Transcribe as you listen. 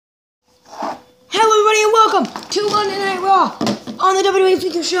to Monday Night Raw on the WWE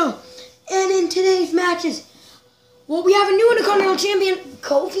Freaker Show. And in today's matches, well, we have a new Intercontinental Champion,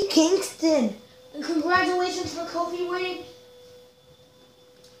 Kofi Kingston. And congratulations for Kofi winning.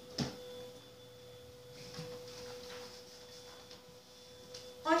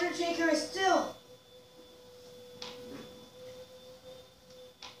 Undertaker is still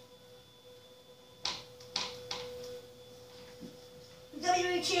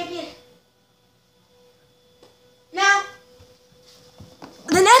WWE Champion. Now,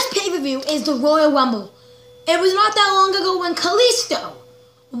 the next pay-per-view is the Royal Rumble. It was not that long ago when Kalisto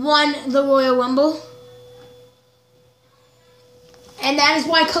won the Royal Rumble. And that is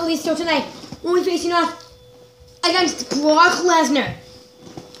why Kalisto tonight will be facing off against Brock Lesnar.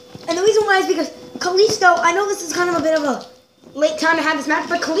 And the reason why is because Kalisto, I know this is kind of a bit of a late time to have this match,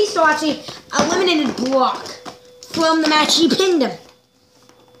 but Kalisto actually eliminated Brock from the match. He pinned him.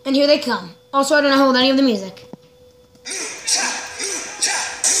 And here they come. Also, I don't hold any of the music.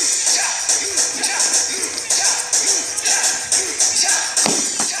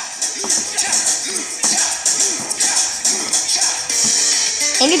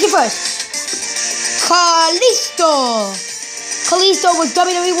 And it's your first, Kalisto. Kalisto was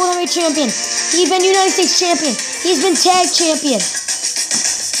WWE World Heavyweight Champion. He's been United States Champion. He's been Tag Champion.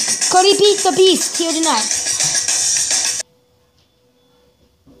 Cody beat the Beast here tonight.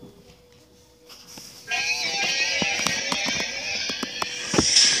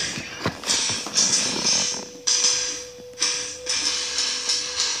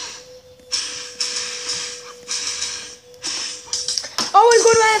 Oh, he's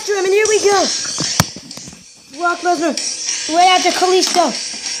going right after him, and here we go. Brock Lesnar, right after Kalisto.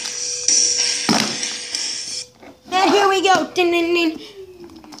 And here we go. Din, din, din.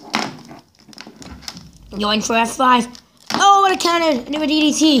 Going for F5. Oh, what a counter. Into a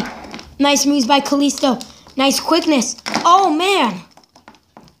DDT. Nice moves by Kalisto. Nice quickness. Oh, man.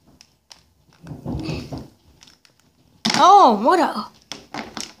 Oh, what a...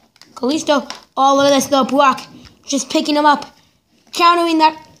 Kalisto. Oh, look at this, though. Brock just picking him up. Countering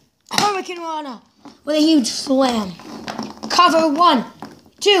that Hurricane Rana with a huge slam. Cover 1,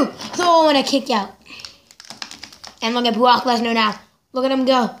 2, throw and a kick out. And look at Brock Lesnar now. Look at him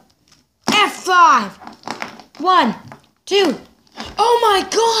go. F5. 1, 2. Oh my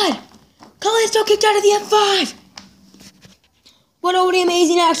God! Kalisto kicked out of the F5. What a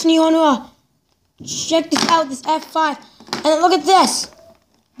amazing action here on Raw. Check this out, this F5. And then look at this.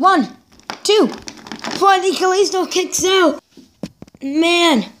 1, 2. Finally, Kalisto kicks out.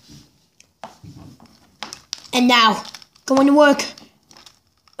 Man. And now, going to work.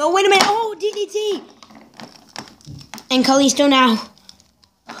 Oh, wait a minute. Oh, DDT. And Kalisto now.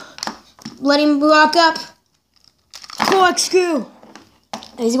 Letting Brock up. Corkscrew.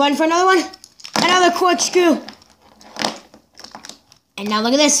 Is he going for another one? Another corkscrew. And now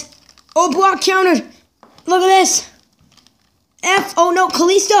look at this. Oh, Brock countered. Look at this. Oh no,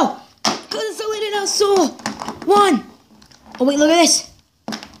 Kalisto. Kalisto let it out soul. 1. Oh wait, look at this.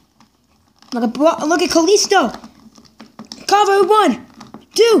 Look at Kalisto. Cover 1,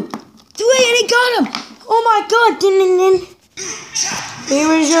 2, 3, and he got him. Oh my God. Din, din, din.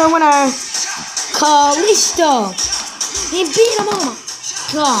 Here is your winner, Kalisto. He beat him. Oh my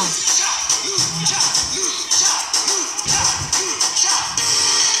God.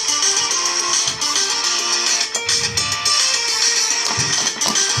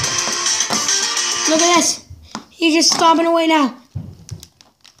 Look at this. He's just stomping away now.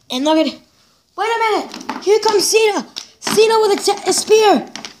 And look at it. Wait a minute. Here comes Cena. Cena with a spear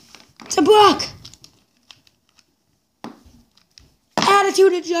to Brock.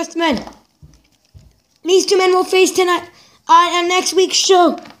 Attitude adjustment. These two men will face tonight on next week's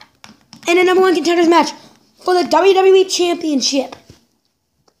show in a #1 contenders match for the WWE Championship.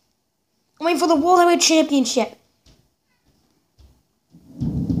 I mean, for the World Heavyweight Championship.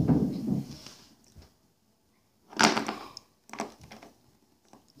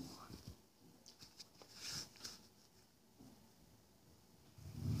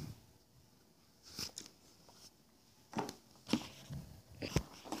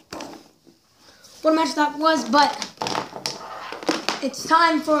 What a match that was, but it's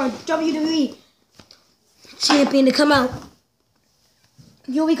time for a WWE champion to come out.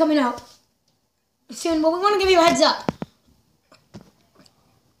 You'll be coming out soon, but we want to give you a heads up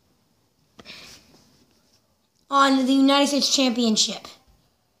on the United States Championship.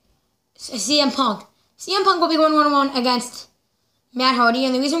 CM Punk. CM Punk will be going 1-on-1 against Matt Hardy,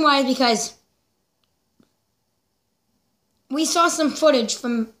 and the reason why is because we saw some footage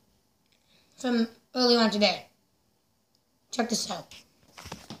from earlier on today. Check this out.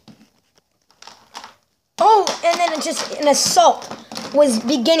 Oh, and then just an assault was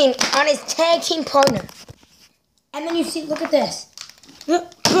beginning on his tag team partner. And then you see, look at this.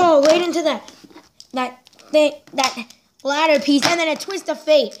 Bro, right into that ladder piece, and then a twist of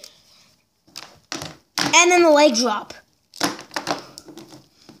fate. And then the leg drop.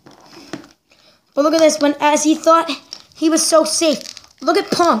 But look at this, as he thought he was so safe. Look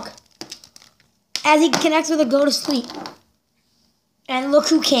at Punk. As he connects with a go to sleep. And look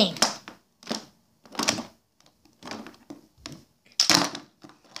who came.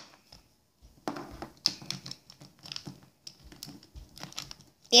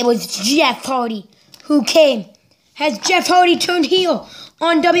 It was Jeff Hardy who came. Has Jeff Hardy turned heel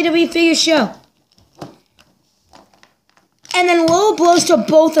on WWE Figure Show? And then low blows to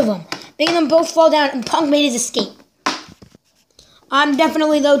both of them, making them both fall down, and Punk made his escape. I'm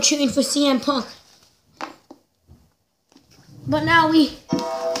definitely, though, cheering for CM Punk. But now we...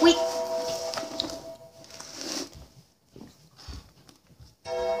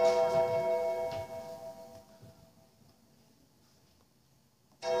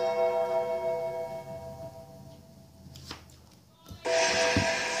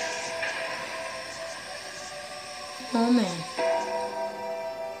 Oh, man.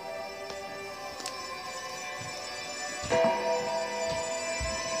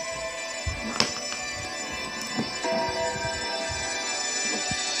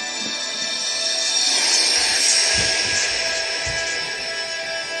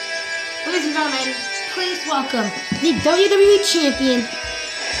 Ladies and gentlemen, please welcome the WWE Champion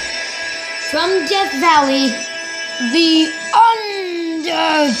from Death Valley, The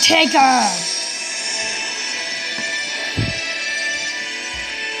Undertaker.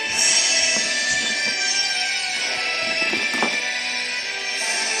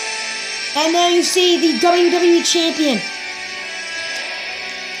 And there you see the WWE Champion.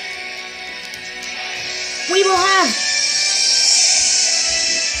 We will have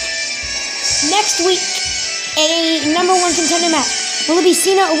next week a #1 contender match. Will it be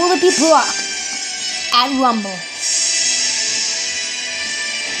Cena or will it be Brock at Rumble?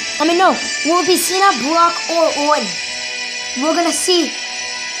 I mean, no. Will it be Cena, Brock, or Orton? We're going to see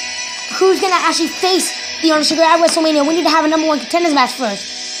who's going to actually face The Undertaker at WrestleMania. We need to have a #1 contenders match first.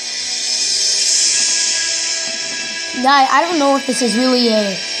 I don't know if this is really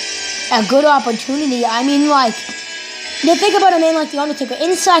a good opportunity. I mean, like, you think about a man like The Undertaker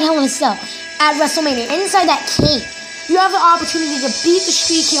inside Hell in a Cell at WrestleMania, inside that cage. You have the opportunity to beat the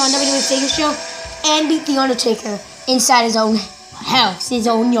Streak here on WWE Figure Show and beat The Undertaker inside his own house, his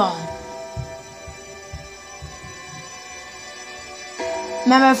own yard.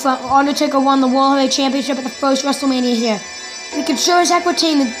 Remember, if Undertaker won the World Heavyweight Championship at the first WrestleMania here, we could sure as heck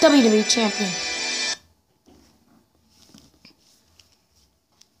retain the WWE Champion.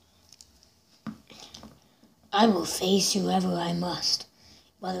 I will face whoever I must,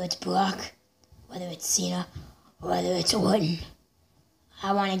 whether it's Brock, whether it's Cena, or whether it's Orton.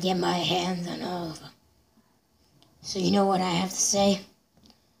 I want to get my hands on all of them. So you know what I have to say?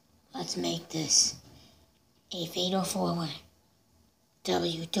 Let's make this a Fatal 4-Way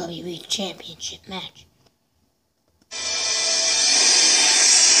WWE Championship match.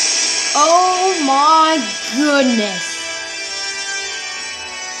 Oh my goodness.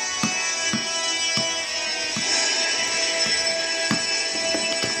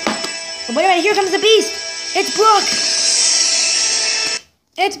 Wait a minute, here comes the Beast! It's Brock!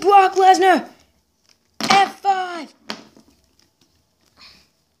 It's Brock Lesnar! F5!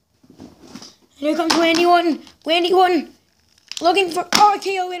 And here comes Randy Orton. Randy Orton looking for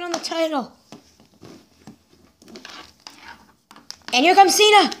RKO win on the title. And here comes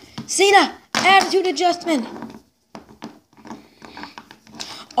Cena! Cena! Attitude adjustment!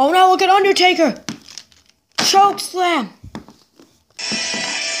 Oh no, look at Undertaker! Choke slam!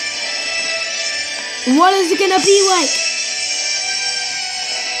 What is it gonna be like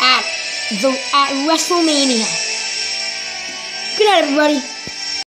at WrestleMania? Good night, everybody.